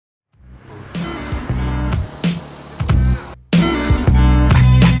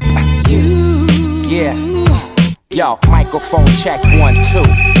Yo, microphone check 1, 2.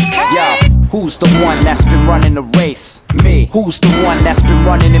 Yo, who's the one that's been running the race? Me. Who's the one that's been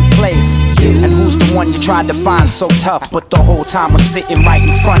running in place? You. And who's the one you tried to find so tough, but the whole time was sitting right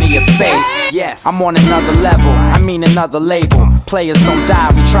in front of your face? Yes, I'm on another level, I mean another label. Players don't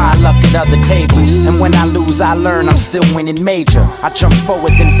die, we try luck at other tables. And when I lose, I learn I'm still winning major. I jump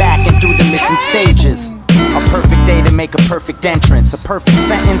forward then back and through the missing stages. A perfect day to make a perfect entrance. A perfect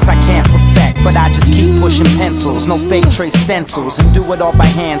sentence I can't perfect, but I just keep pushing pencils. No fake trace stencils, and do it all by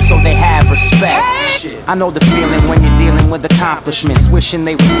hand so they have respect. I know the feeling when you're dealing with accomplishments, wishing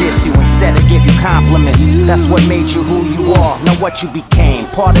they would diss you instead of give you compliments. That's what made you who you are, not what you became.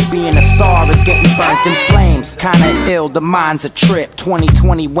 Part of being a star is getting burnt in flames. Kinda ill, the mind's a trip.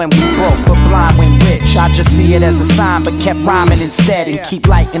 2020 when we broke, but blind when rich. I just see it as a sign, but kept rhyming instead, and keep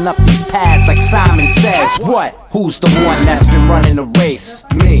lighting up these pads like Simon says. What? Who's the one that's been running the race?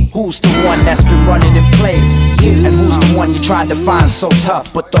 Me. Who's the one that's been running in place? You. And who's the one you tried to find so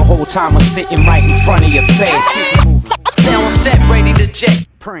tough, but the whole time was sitting right in front of your face? Now I'm set, ready to jet.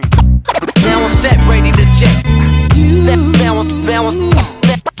 Now I'm set, ready to jet. Now I'm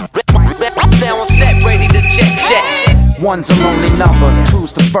set, ready to jet. One's a lonely number,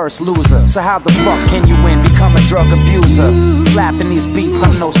 two's the first loser. So how the fuck can you win? Become a drug abuser. Slapping these beats,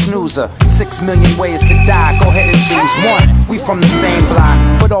 I'm no snoozer. 6 million ways to die, go ahead and choose one. We from the same block,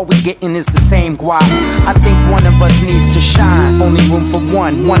 but all we getting is the same guap. I think one of us needs to shine, only room for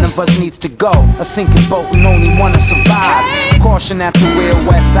one of us needs to go. A sinking boat and only one to survive. Caution at the wheel,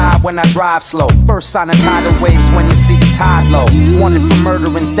 west side when I drive slow. First sign of tidal waves when you see the tide low. Wanted for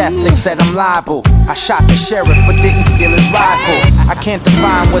murder and theft, they said I'm liable. I shot the sheriff but didn't steal his rifle. I can't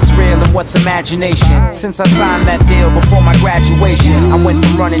define what's real and what's imagination. Since I signed that deal before my graduation, I went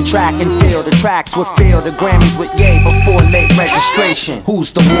from running track and field. The tracks with field, the Grammys with yay before late registration.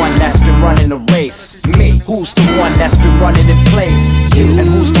 Who's the one that's been running the race? Me. Who's the one that's been running in place? You. And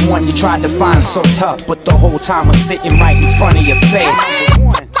who's the one you tried to find so tough, but the whole time was sitting right in front of your face?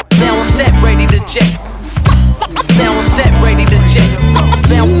 Now I'm set, ready to jet. Now I'm set, ready to jet.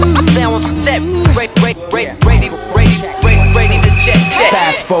 Now I'm set, ready to jet.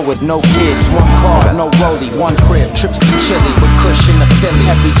 Fast forward, no kids, one car, no roadie, one crib, trips to Chile with cushion to Philly.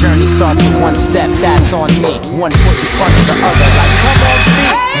 Every journey starts with one step, that's on me. 1 foot in front of the other, like come on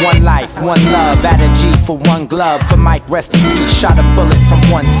feet. One life, one love, add a G for one glove. For Mike, rest in peace, shot a bullet from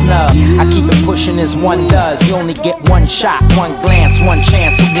one snub. I keep it pushing as one does. You only get one shot, one glance, one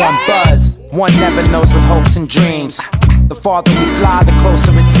chance, and one buzz. One never knows with hopes and dreams. The farther we fly, the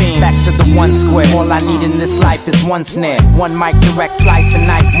closer it seems. Back to the one square. All I need in this life is one snare. One mic, direct flight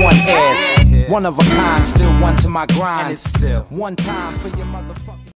tonight, one airs. One of a kind, still one to my grind. And it's still one time for your motherfucker.